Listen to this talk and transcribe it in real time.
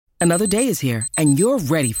Another day is here, and you're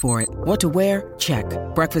ready for it. What to wear? Check.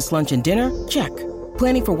 Breakfast, lunch, and dinner? Check.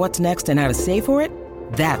 Planning for what's next and how to save for it?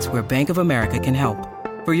 That's where Bank of America can help.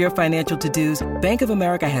 For your financial to-dos, Bank of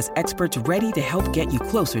America has experts ready to help get you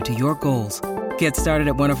closer to your goals. Get started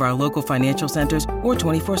at one of our local financial centers or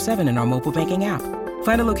 24/7 in our mobile banking app.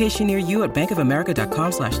 Find a location near you at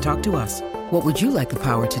bankofamerica.com/talktous. What would you like the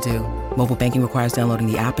power to do? Mobile banking requires downloading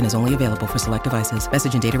the app and is only available for select devices.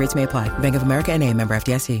 Message and data rates may apply. Bank of America N.A., member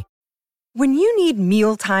FDIC. When you need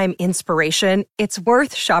mealtime inspiration, it's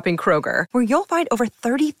worth shopping Kroger, where you'll find over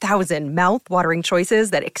 30,000 mouth-watering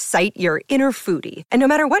choices that excite your inner foodie. And no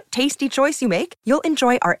matter what tasty choice you make, you'll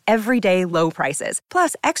enjoy our everyday low prices,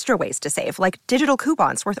 plus extra ways to save, like digital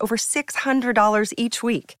coupons worth over $600 each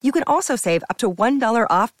week. You can also save up to $1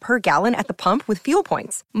 off per gallon at the pump with fuel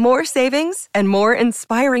points. More savings and more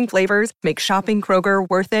inspiring flavors make shopping Kroger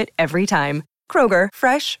worth it every time. Kroger,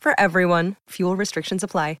 fresh for everyone. Fuel restrictions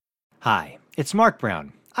apply. Hi, it's Mark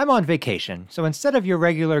Brown. I'm on vacation, so instead of your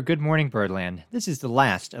regular Good Morning Birdland, this is the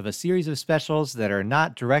last of a series of specials that are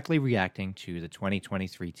not directly reacting to the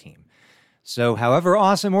 2023 team. So however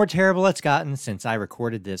awesome or terrible it's gotten since I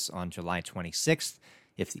recorded this on July 26th,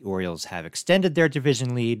 if the Orioles have extended their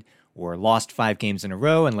division lead or lost 5 games in a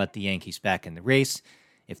row and let the Yankees back in the race,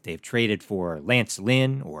 if they've traded for Lance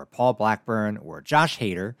Lynn or Paul Blackburn or Josh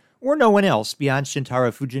Hader or no one else beyond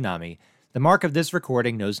Shintaro Fujinami, the mark of this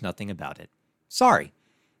recording knows nothing about it. Sorry.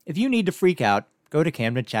 If you need to freak out, go to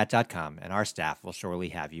CamdenChat.com and our staff will surely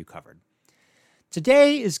have you covered.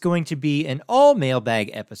 Today is going to be an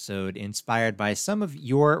all-mailbag episode inspired by some of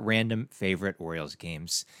your random favorite Orioles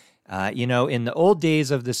games. In the old days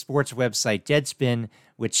of the sports website Deadspin,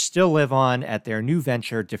 which still live on at their new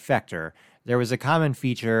venture Defector, there was a common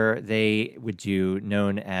feature they would do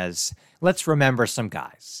known as Let's Remember Some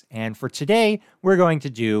Guys. And for today, we're going to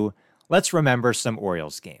do Let's Remember Some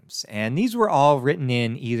Orioles Games. And these were all written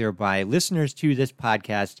in either by listeners to this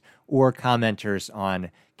podcast or commenters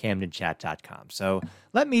on CamdenChat.com. So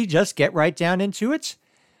let me just get right down into it.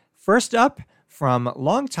 First up, from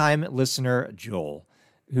longtime listener Joel,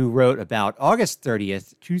 who wrote about August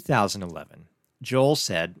 30th, 2011. Joel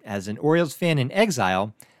said, as an Orioles fan in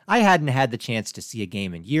exile, I hadn't had the chance to see a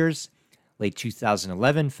game in years. Late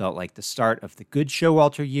 2011 felt like the start of the good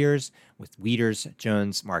Showalter years, with Wieters,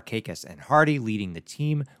 Jones, Markakis, and Hardy leading the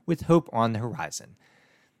team with hope on the horizon.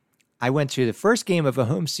 I went to the first game of a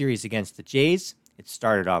home series against the Jays. It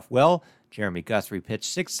started off well. Jeremy Guthrie pitched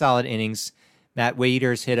 6 solid innings. Matt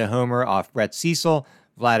Wieters hit a homer off Brett Cecil.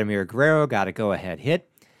 Vladimir Guerrero got a go-ahead hit.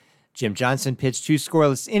 Jim Johnson pitched 2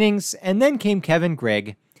 scoreless innings, and then came Kevin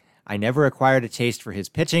Gregg. I never acquired a taste for his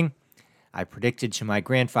pitching. I predicted to my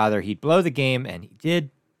grandfather he'd blow the game, and he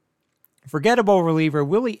did. Forgettable reliever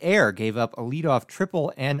Willie Ayer gave up a leadoff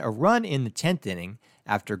triple and a run in the 10th inning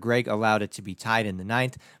after Gregg allowed it to be tied in the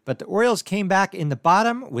 9th, but the Orioles came back in the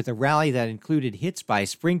bottom with a rally that included hits by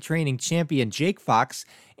spring training champion Jake Fox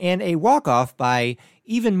and a walk-off by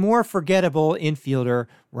even more forgettable infielder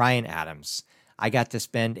Ryan Adams. I got to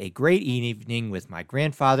spend a great evening with my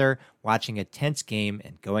grandfather, watching a tense game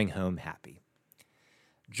and going home happy.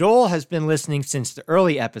 Joel has been listening since the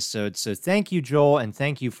early episodes, so thank you, Joel, and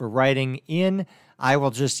thank you for writing in. I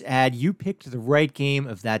will just add, you picked the right game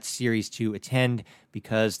of that series to attend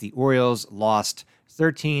because the Orioles lost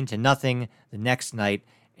 13-0 the next night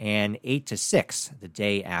and 8-6 the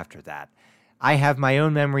day after that. I have my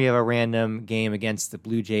own memory of a random game against the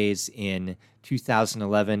Blue Jays in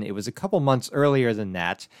 2011. It was a couple months earlier than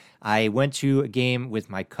that. I went to a game with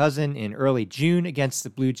my cousin in early June against the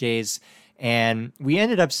Blue Jays, and we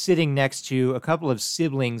ended up sitting next to a couple of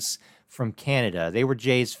siblings from Canada. They were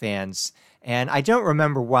Jays fans, and I don't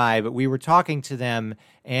remember why, but we were talking to them,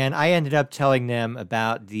 and I ended up telling them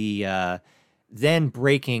about the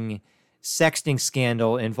then-breaking sexting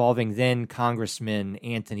scandal involving then-Congressman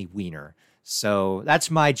Anthony Weiner. So that's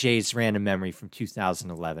my Jays random memory from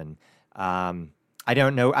 2011. I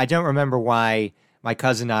don't remember why my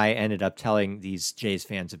cousin and I ended up telling these Jays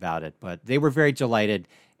fans about it, but they were very delighted,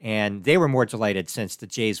 and they were more delighted since the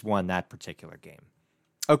Jays won that particular game.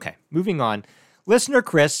 Okay, moving on. Listener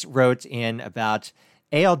Chris wrote in about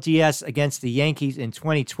ALDS against the Yankees in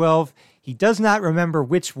 2012. He does not remember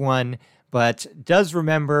which one, but does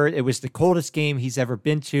remember it was the coldest game he's ever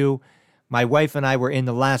been to. My wife and I were in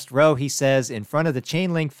the last row, he says, in front of the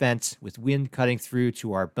chain link fence with wind cutting through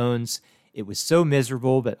to our bones. It was so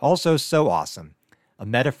miserable, but also so awesome. A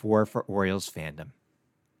metaphor for Orioles fandom.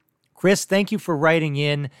 Chris, thank you for writing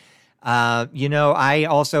in. I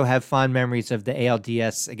also have fond memories of the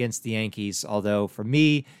ALDS against the Yankees, although for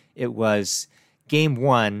me, it was Game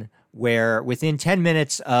 1 where within 10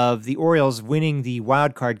 minutes of the Orioles winning the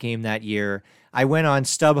wild card game that year, I went on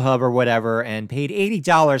StubHub or whatever and paid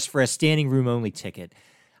 $80 for a standing room only ticket.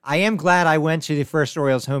 I am glad I went to the first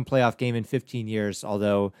Orioles home playoff game in 15 years,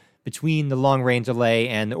 although between the long rain delay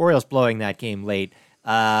and the Orioles blowing that game late,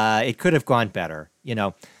 it could have gone better.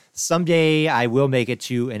 Someday I will make it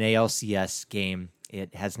to an ALCS game.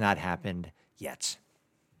 It has not happened yet.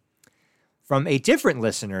 From a different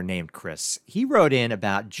listener named Chris, he wrote in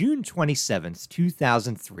about June 27th,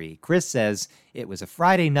 2003. Chris says it was a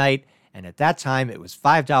Friday night, and at that time it was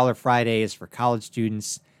 $5 Fridays for college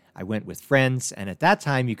students. I went with friends, and at that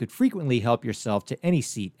time you could frequently help yourself to any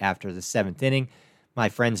seat after the seventh inning. My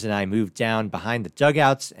friends and I moved down behind the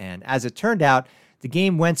dugouts, and as it turned out, the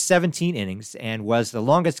game went 17 innings and was the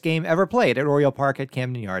longest game ever played at Oriole Park at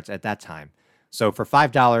Camden Yards at that time. So for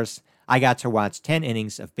 $5, I got to watch 10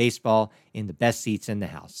 innings of baseball in the best seats in the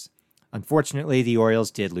house. Unfortunately, the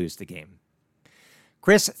Orioles did lose the game.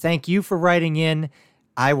 Chris, thank you for writing in.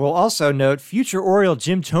 I will also note future Oriole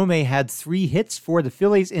Jim Thome had 3 hits for the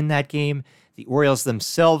Phillies in that game. The Orioles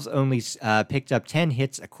themselves only picked up 10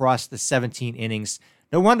 hits across the 17 innings.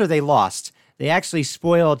 No wonder they lost. They actually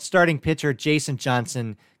spoiled starting pitcher Jason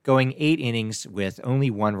Johnson, going 8 innings with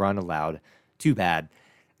only 1 run allowed. Too bad.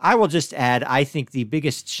 I will just add, I think the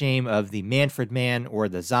biggest shame of the Manfred Man or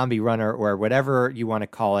the Zombie Runner or whatever you want to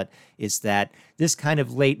call it is that this kind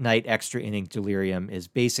of late night extra inning delirium is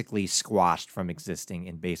basically squashed from existing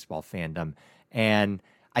in baseball fandom. And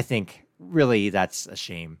I think really that's a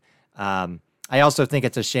shame. I also think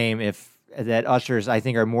it's a shame that ushers, I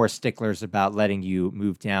think, are more sticklers about letting you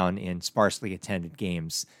move down in sparsely attended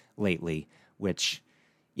games lately, which,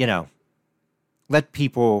 let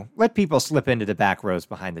people slip into the back rows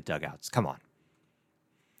behind the dugouts. Come on.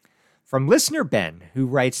 From listener Ben, who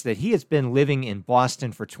writes that he has been living in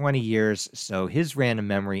Boston for 20 years, so his random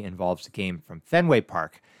memory involves a game from Fenway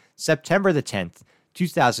Park, September the 10th,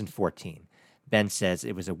 2014. Ben says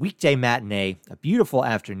it was a weekday matinee, a beautiful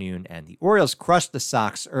afternoon, and the Orioles crushed the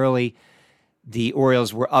Sox early. The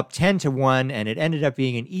Orioles were up 10-1, and it ended up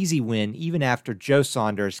being an easy win even after Joe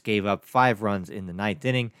Saunders gave up 5 runs in the 9th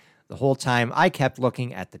inning. The whole time, I kept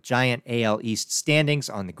looking at the giant AL East standings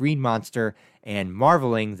on the Green Monster and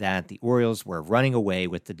marveling that the Orioles were running away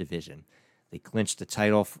with the division. They clinched the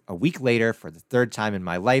title a week later for the 3rd time in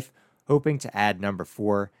my life, hoping to add number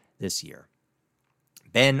 4 this year.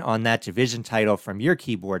 Ben, on that division title from your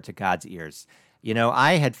keyboard to God's ears.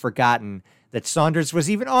 I had forgotten that Saunders was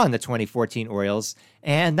even on the 2014 Orioles,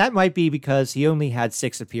 and that might be because he only had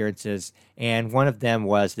 6 appearances, and one of them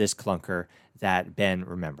was this clunker that Ben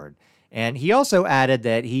remembered. And he also added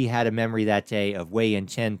that he had a memory that day of Wei-Yin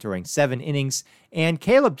Chen throwing 7 innings, and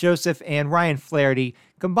Caleb Joseph and Ryan Flaherty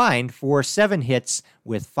combined for 7 hits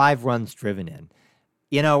with 5 runs driven in.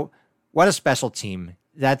 What a special team.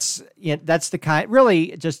 That's the kind,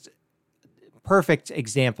 really just perfect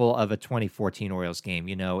example of a 2014 Orioles game.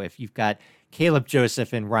 If you've got Caleb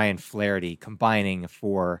Joseph and Ryan Flaherty combining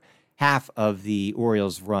for half of the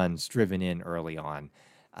Orioles runs driven in early on,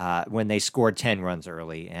 when they scored 10 runs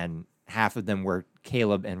early, and half of them were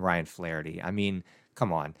Caleb and Ryan Flaherty. I mean,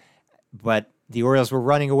 come on. But the Orioles were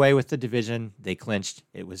running away with the division. They clinched.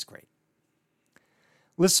 It was great.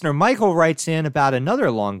 Listener Michael writes in about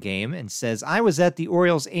another long game and says, I was at the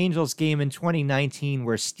Orioles-Angels game in 2019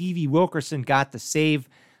 where Stevie Wilkerson got the save.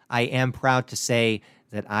 I am proud to say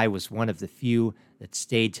that I was one of the few that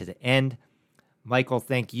stayed to the end. Michael,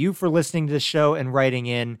 thank you for listening to the show and writing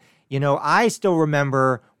in. I still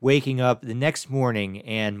remember waking up the next morning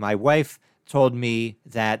and my wife told me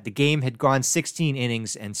that the game had gone 16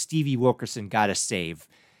 innings and Stevie Wilkerson got a save.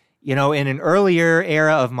 In an earlier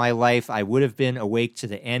era of my life, I would have been awake to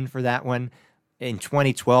the end for that one. In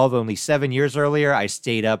 2012, only 7 years earlier, I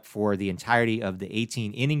stayed up for the entirety of the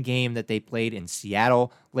 18-inning game that they played in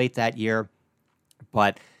Seattle late that year.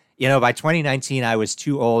 But, by 2019, I was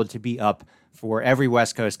too old to be up for every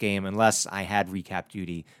West Coast game unless I had recap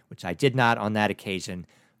duty, which I did not on that occasion.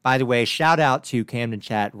 By the way, shout out to Camden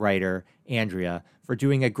Chat writer Andrea for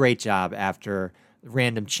doing a great job after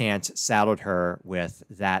random chance saddled her with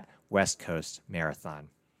that West Coast marathon.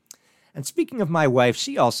 And speaking of my wife,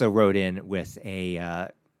 she also wrote in with a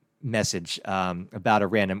message about a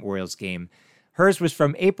random Orioles game. Hers was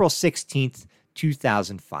from April 16th,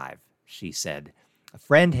 2005. She said, a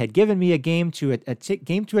friend had given me a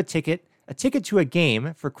ticket to a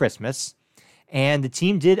game for Christmas, and the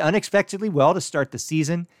team did unexpectedly well to start the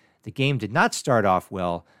season. The game did not start off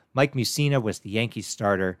well. Mike Mussina was the Yankees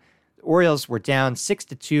starter. The Orioles were down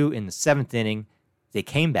 6-2 in the 7th inning. They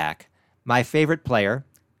came back. My favorite player,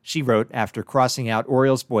 she wrote after crossing out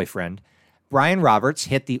Orioles boyfriend, Brian Roberts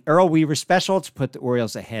hit the Earl Weaver special to put the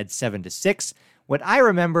Orioles ahead 7-6. What I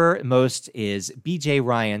remember most is B.J.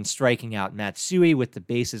 Ryan striking out Matsui with the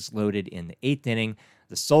bases loaded in the 8th inning.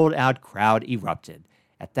 The sold-out crowd erupted.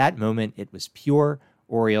 At that moment, it was pure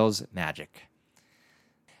Orioles magic.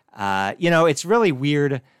 It's really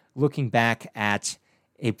weird looking back at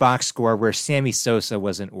a box score where Sammy Sosa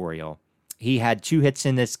was an Oriole. He had 2 hits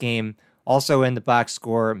in this game. Also in the box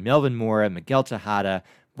score, Melvin Mora, Miguel Tejada,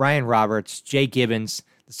 Brian Roberts, Jay Gibbons.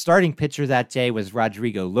 The starting pitcher that day was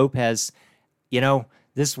Rodrigo Lopez.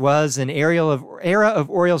 This was an era of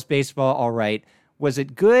Orioles baseball, all right. Was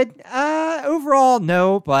it good? Overall,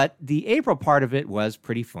 no, but the April part of it was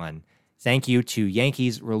pretty fun. Thank you to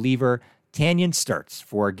Yankees reliever Tanyan Sturtz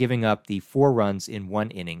for giving up the 4 runs in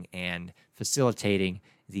 1 inning and facilitating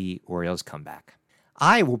the Orioles comeback.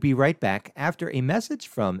 I will be right back after a message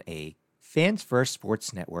from a Fans First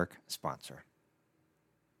Sports Network sponsor.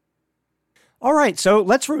 All right, so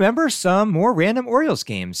let's remember some more random Orioles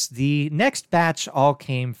games. The next batch all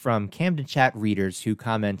came from Camden Chat readers who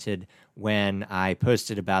commented when I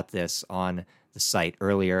posted about this on the site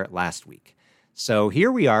earlier last week. So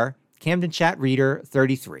here we are, Camden Chat reader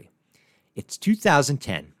 33. It's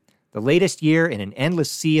 2010, the latest year in an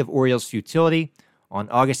endless sea of Orioles futility. On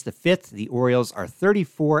August the 5th, the Orioles are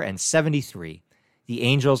 34-73. The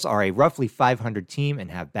Angels are a roughly 500 team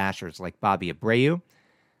and have bashers like Bobby Abreu.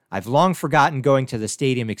 I've long forgotten going to the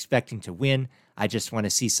stadium expecting to win. I just want to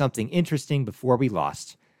see something interesting before we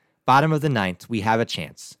lost. Bottom of the 9th, we have a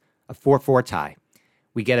chance. A 4-4 tie.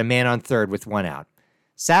 We get a man on third with 1 out.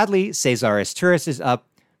 Sadly, Cesar Izturis is up.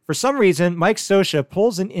 For some reason, Mike Scioscia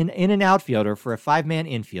pulls in an outfielder for a 5-man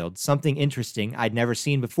infield, something interesting I'd never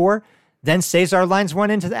seen before. Then Cesar lines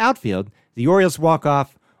one into the outfield. The Orioles walk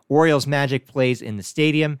off. Orioles magic plays in the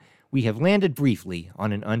stadium. We have landed briefly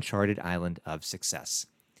on an uncharted island of success.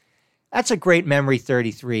 That's a great memory,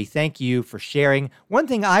 33. Thank you for sharing. One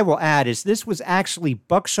thing I will add is this was actually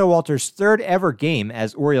Buck Showalter's 3rd ever game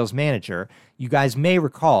as Orioles manager. You guys may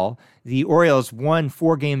recall the Orioles won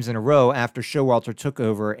 4 games in a row after Showalter took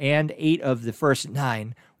over and 8 of the first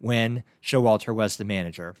 9 when Showalter was the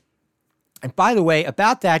manager. And by the way,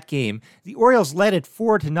 about that game, the Orioles led it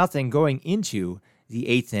 4-0 going into the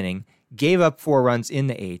 8th inning, gave up 4 runs in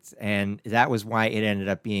the 8th, and that was why it ended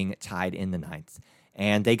up being tied in the 9th.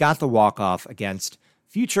 And they got the walk-off against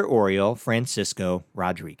future Oriole Francisco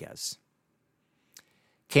Rodriguez.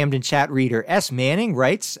 Camden Chat reader S. Manning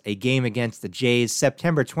writes, a game against the Jays,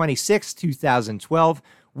 September 26, 2012.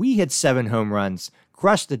 We hit 7 home runs,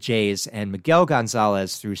 crushed the Jays, and Miguel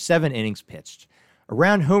Gonzalez threw 7 innings pitched.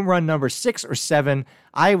 Around home run number 6 or 7,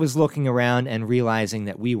 I was looking around and realizing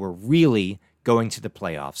that we were really going to the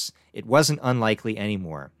playoffs. It wasn't unlikely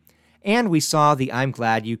anymore. And we saw the I'm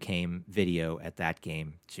Glad You Came video at that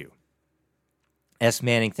game, too. S.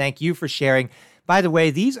 Manning, thank you for sharing. By the way,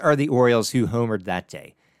 these are the Orioles who homered that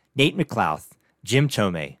day. Nate McLouth, Jim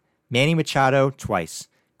Thome, Manny Machado twice,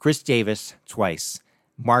 Chris Davis twice,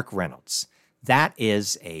 Mark Reynolds. That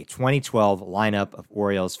is a 2012 lineup of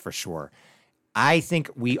Orioles for sure. I think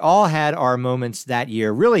we all had our moments that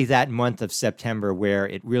year, really that month of September, where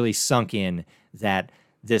it really sunk in that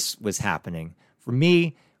this was happening. For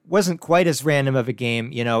me, wasn't quite as random of a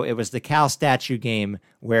game. It was the Cal statue game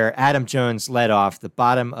where Adam Jones led off the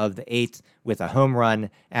bottom of the 8th with a home run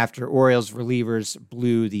after Orioles relievers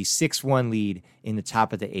blew the 6-1 lead in the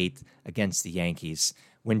top of the 8th against the Yankees.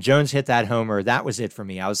 When Jones hit that homer, that was it for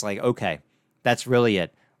me. I was like, okay, that's really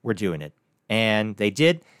it. We're doing it. And they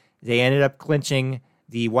did. They ended up clinching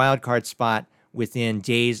the wild card spot within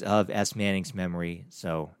days of S. Manning's memory.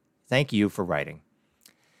 So thank you for writing.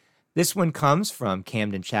 This one comes from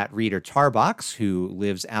Camden Chat reader Tarbox, who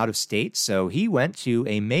lives out of state. So he went to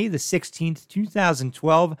a May the 16th,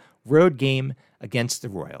 2012 road game against the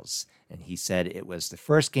Royals. And he said it was the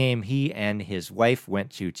first game he and his wife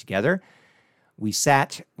went to together. We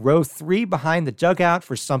sat row 3 behind the dugout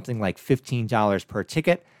for something like $15 per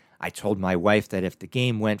ticket. I told my wife that if the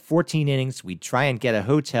game went 14 innings, we'd try and get a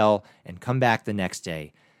hotel and come back the next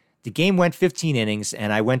day. The game went 15 innings,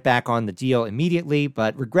 and I went back on the deal immediately,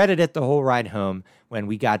 but regretted it the whole ride home when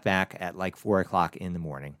we got back at like 4 o'clock in the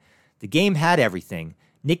morning. The game had everything.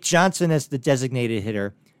 Nick Johnson as the designated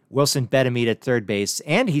hitter, Wilson Betemit at third base,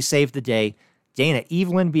 and he saved the day. Dana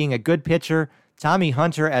Evelyn being a good pitcher, Tommy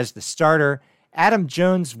Hunter as the starter. Adam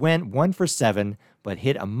Jones went 1 for 7, but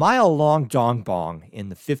hit a mile-long dong bong in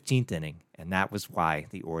the 15th inning, and that was why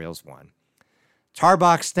the Orioles won.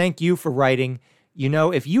 Tarbox, thank you for writing.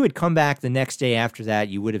 If you had come back the next day after that,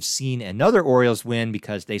 you would have seen another Orioles win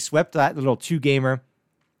because they swept that little 2-gamer.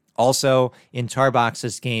 Also, in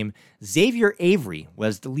Tarbox's game, Xavier Avery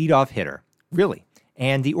was the leadoff hitter. really.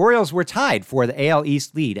 And the Orioles were tied for the AL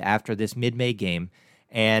East lead after this mid-May game.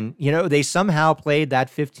 And, they somehow played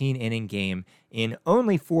that 15-inning game in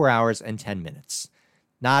only 4 hours and 10 minutes.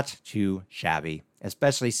 Not too shabby,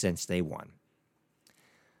 especially since they won.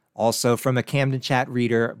 Also from a Camden Chat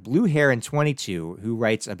reader, Blue Heron 22, who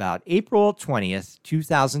writes about April 20th,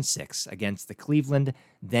 2006 against the Cleveland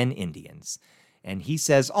then Indians. And he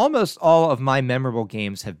says, almost all of my memorable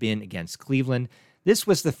games have been against Cleveland. This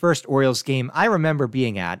was the first Orioles game I remember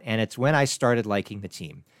being at, and it's when I started liking the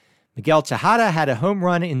team. Miguel Tejada had a home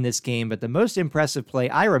run in this game, but the most impressive play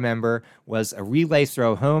I remember was a relay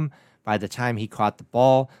throw home. By the time he caught the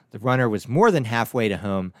ball, the runner was more than halfway to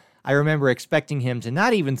home. I remember expecting him to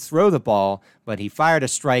not even throw the ball, but he fired a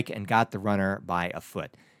strike and got the runner by a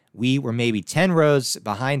foot. We were maybe 10 rows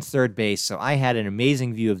behind third base, so I had an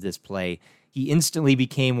amazing view of this play. He instantly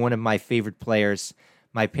became one of my favorite players.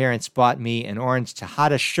 My parents bought me an orange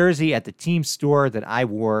Tejada jersey at the team store that I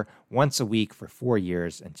wore once a week for 4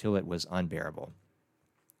 years until it was unbearable.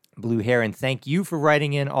 Blue Heron, thank you for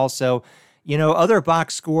writing in also. Other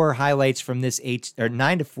box score highlights from this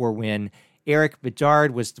 9-4 win. Eric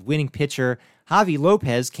Bedard was the winning pitcher. Javi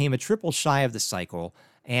Lopez came a triple shy of the cycle.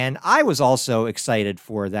 And I was also excited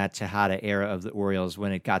for that Tejada era of the Orioles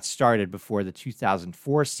when it got started before the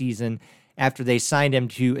 2004 season. After they signed him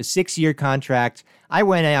to a 6-year contract, I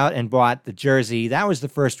went out and bought the jersey. That was the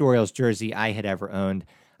first Orioles jersey I had ever owned.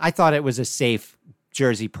 I thought it was a safe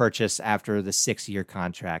jersey purchase after the 6-year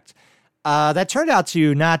contract. That turned out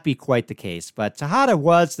to not be quite the case, but Tejada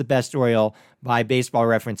was the best Oriole by Baseball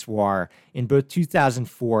Reference WAR in both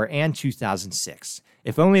 2004 and 2006.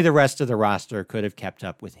 If only the rest of the roster could have kept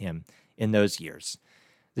up with him in those years.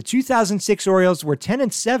 The 2006 Orioles were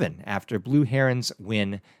 10-7 after Blue Herons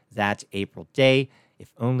win that April day.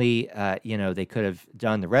 If only, they could have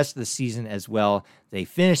done the rest of the season as well. They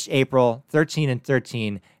finished April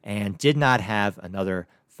 13-13 and did not have another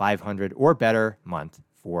 500 or better month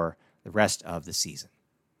for the rest of the season.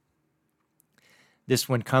 This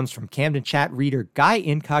one comes from Camden Chat reader Guy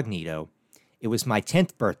Incognito. It was my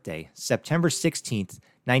 10th birthday, September 16th,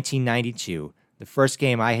 1992, the first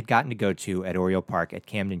game I had gotten to go to at Oriole Park at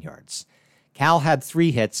Camden Yards. Cal had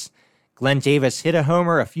 3 hits. Glenn Davis hit a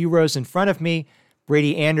homer a few rows in front of me.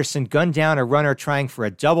 Brady Anderson gunned down a runner trying for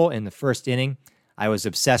a double in the first inning. I was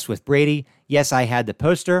obsessed with Brady. Yes, I had the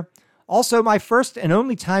poster. Also, my first and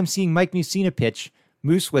only time seeing Mike Mussina pitch.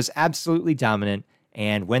 Moose was absolutely dominant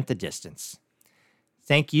and went the distance.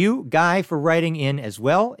 Thank you, Guy, for writing in as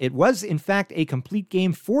well. It was, in fact, a complete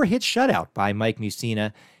game 4-hit shutout by Mike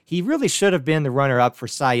Mussina. He really should have been the runner-up for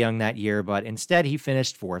Cy Young that year, but instead he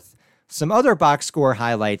finished 4th. Some other box score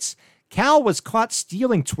highlights. Cal was caught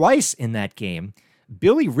stealing twice in that game.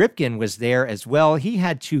 Billy Ripken was there as well. He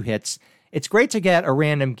had 2 hits. It's great to get a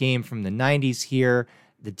random game from the 90s here.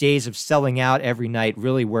 The days of selling out every night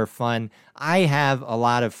really were fun. I have a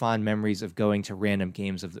lot of fond memories of going to random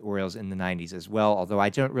games of the Orioles in the 90s as well, although I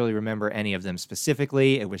don't really remember any of them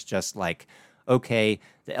specifically. It was just like, okay,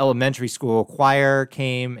 the elementary school choir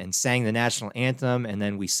came and sang the national anthem, and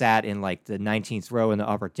then we sat in like the 19th row in the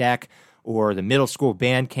upper deck, or the middle school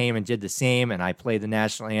band came and did the same, and I played the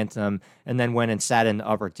national anthem, and then went and sat in the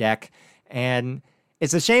upper deck. And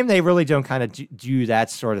it's a shame they really don't kind of do that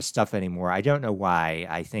sort of stuff anymore. I don't know why.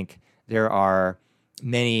 I think there are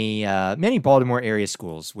many Baltimore area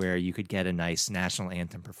schools where you could get a nice national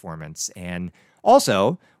anthem performance. And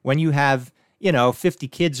also, when you have, 50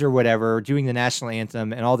 kids or whatever doing the national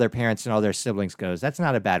anthem and all their parents and all their siblings goes, that's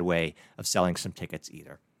not a bad way of selling some tickets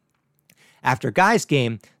either. After Guy's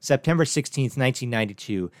game, September 16th,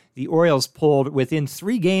 1992, the Orioles pulled within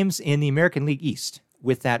 3 games in the American League East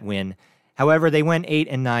with that win. However, they went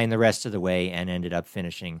 8-9 the rest of the way and ended up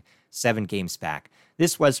finishing 7 games back.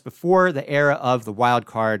 This was before the era of the wild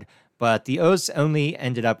card, but the O's only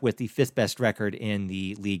ended up with the 5th best record in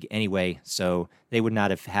the league anyway, so they would not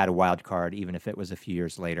have had a wild card even if it was a few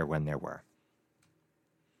years later when there were.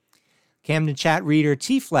 Camden Chat reader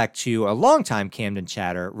T-Fleck2, a longtime Camden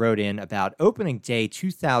chatter, wrote in about opening day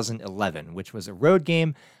 2011, which was a road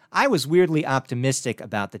game. I was weirdly optimistic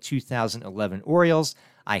about the 2011 Orioles.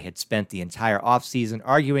 I had spent the entire offseason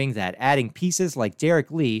arguing that adding pieces like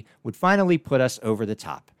Derek Lee would finally put us over the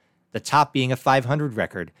top being a 500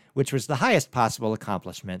 record, which was the highest possible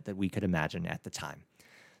accomplishment that we could imagine at the time.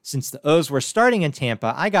 Since the O's were starting in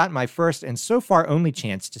Tampa, I got my first and so far only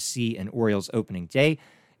chance to see an Orioles opening day. It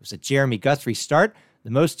was a Jeremy Guthrie start,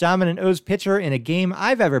 the most dominant O's pitcher in a game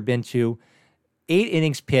I've ever been to. 8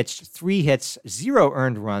 innings pitched, 3 hits, 0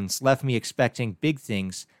 earned runs left me expecting big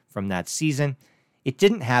things from that season. It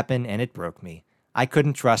didn't happen, and it broke me. I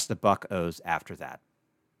couldn't trust the Buck O's after that.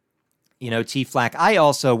 T-Flack, I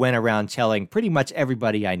also went around telling pretty much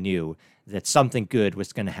everybody I knew that something good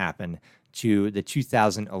was going to happen to the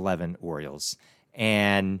 2011 Orioles.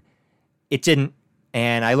 And it didn't.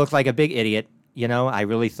 And I looked like a big idiot. I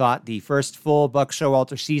really thought the first full Buck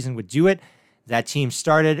Showalter season would do it. That team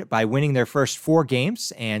started by winning their first 4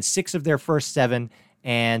 games and 6 of their first 7.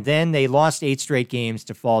 And then they lost 8 straight games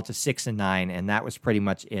to fall to 6-9. And that was pretty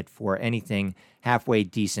much it for anything halfway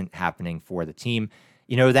decent happening for the team.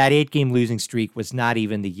 That 8-game losing streak was not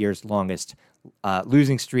even the year's longest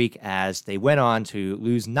losing streak, as they went on to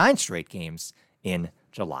lose 9 straight games in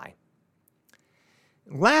July.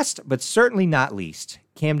 Last, but certainly not least,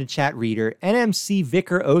 Camden Chat reader NMC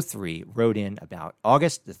Vicar 03 wrote in about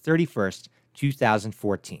August the 31st,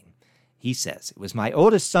 2014. He says, "It was my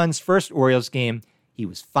oldest son's first Orioles game. He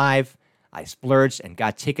was 5. I splurged and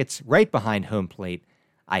got tickets right behind home plate.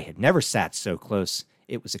 I had never sat so close.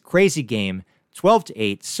 It was a crazy game.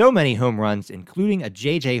 12-8, so many home runs, including a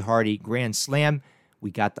J.J. Hardy grand slam. We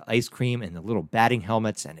got the ice cream in the little batting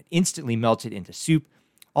helmets, and it instantly melted into soup.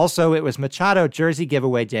 Also, it was Machado jersey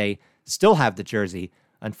giveaway day. Still have the jersey.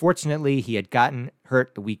 Unfortunately, he had gotten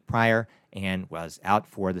hurt the week prior and was out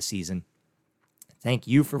for the season." Thank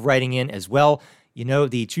you for writing in as well.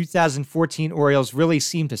 The 2014 Orioles really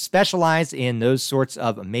seem to specialize in those sorts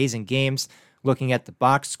of amazing games. Looking at the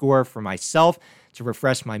box score for myself, to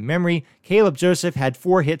refresh my memory, Caleb Joseph had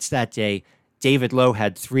 4 hits that day. David Lowe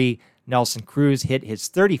had 3. Nelson Cruz hit his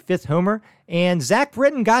 35th homer. And Zach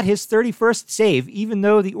Britton got his 31st save, even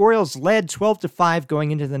though the Orioles led 12-5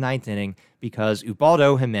 going into the 9th inning because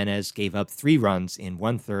Ubaldo Jimenez gave up 3 runs in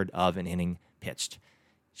 1/3 of an inning pitched.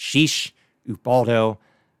 Sheesh, Ubaldo.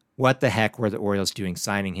 What the heck were the Orioles doing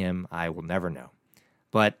signing him? I will never know.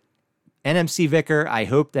 But NMC Vicar, I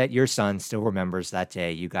hope that your son still remembers that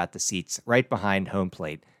day you got the seats right behind home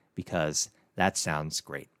plate, because that sounds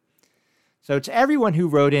great. So to everyone who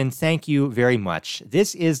wrote in, thank you very much.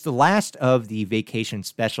 This is the last of the vacation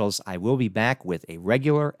specials. I will be back with a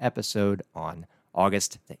regular episode on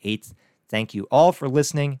August the 8th. Thank you all for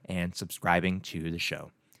listening and subscribing to the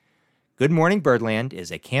show. Good Morning Birdland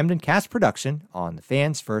is a Camden Cast production on the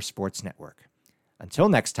Fans First Sports Network. Until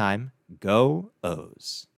next time, go O's.